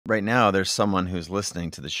right now there's someone who's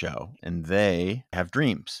listening to the show and they have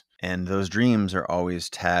dreams. And those dreams are always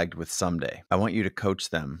tagged with someday. I want you to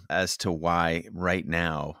coach them as to why right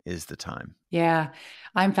now is the time. Yeah,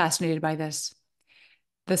 I'm fascinated by this.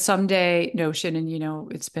 The someday notion,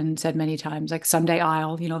 and it's been said many times, like someday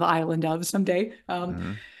I'll, the island of someday.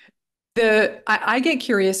 Mm-hmm. I get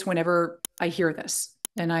curious whenever I hear this,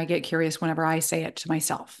 and I get curious whenever I say it to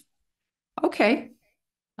myself. Okay,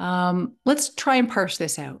 let's try and parse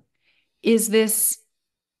this out. Is this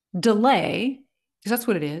delay, because that's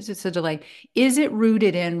what it is, it's a delay, is it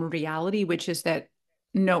rooted in reality, which is that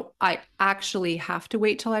no, I actually have to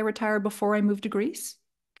wait till I retire before I move to Greece?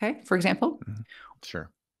 Okay, for example, Mm-hmm.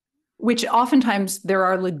 Sure. which oftentimes there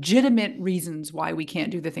are legitimate reasons why we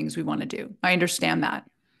can't do the things we want to do. I understand that.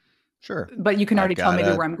 Sure. But you can I've already tell got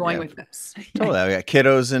maybe where I'm going yeah, with this. totally. I got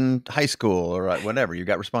kiddos in high school or whatever. You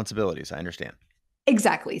got responsibilities. I understand.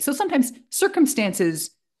 Exactly. So sometimes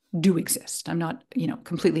circumstances do exist. I'm not,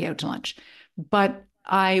 completely out to lunch. But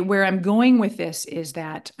where I'm going with this is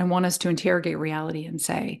that I want us to interrogate reality and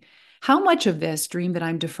say, how much of this dream that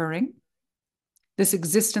I'm deferring, this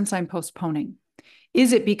existence I'm postponing,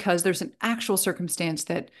 is it because there's an actual circumstance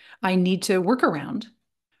that I need to work around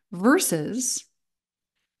versus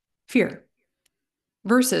fear,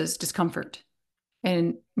 versus discomfort,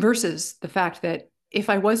 and versus the fact that if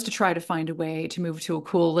I was to try to find a way to move to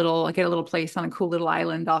get a little place on a cool little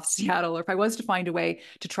island off Seattle, or if I was to find a way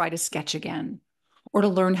to try to sketch again, or to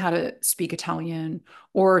learn how to speak Italian,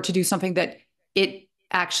 or to do something that it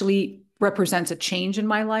actually represents a change in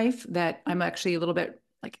my life that I'm actually a little bit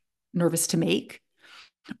like nervous to make,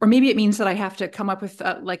 or maybe it means that I have to come up with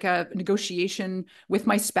like a negotiation with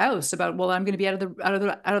my spouse about, well, I'm going to be out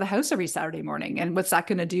of the house every Saturday morning, and what's that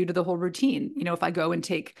going to do to the whole routine? If I go and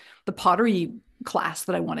take the pottery class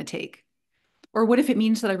that I want to take, or what if it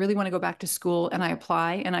means that I really want to go back to school and I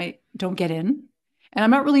apply and I don't get in, and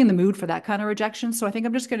I'm not really in the mood for that kind of rejection. So I think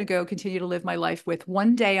I'm just going to go continue to live my life with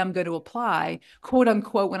one day I'm going to apply, quote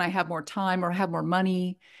unquote, when I have more time or have more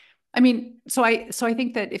money. I mean, so I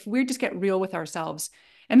think that if we just get real with ourselves,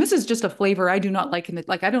 and this is just a flavor I do not like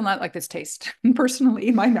I do not like this taste personally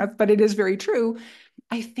in my mouth, but it is very true.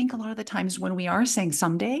 I think a lot of the times when we are saying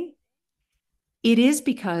someday, it is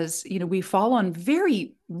because, we fall on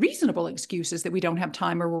very reasonable excuses that we don't have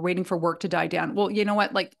time or we're waiting for work to die down. Well, you know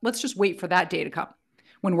what? Like, let's just wait for that day to come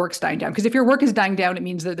when work's dying down. Because if your work is dying down, it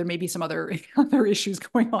means that there may be some other issues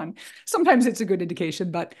going on. Sometimes it's a good indication,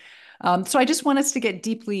 but so I just want us to get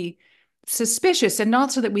deeply suspicious, and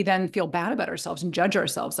not so that we then feel bad about ourselves and judge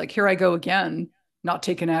ourselves. Like, here I go again, not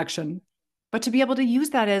taking action, but to be able to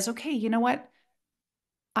use that as, okay, you know what?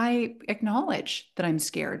 I acknowledge that I'm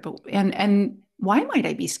scared, but and why might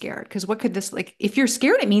I be scared? Because what could this, like, if you're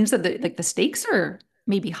scared, it means that the stakes are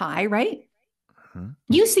maybe high, right? Mhm.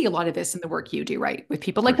 You see a lot of this in the work you do, right? With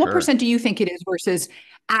people. For Like, what sure. percent do you think it is versus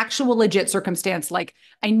actual legit circumstance? Like,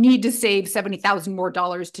 I need to save 70,000 more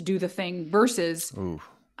dollars to do the thing versus Ooh.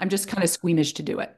 I'm just kind of squeamish to do it.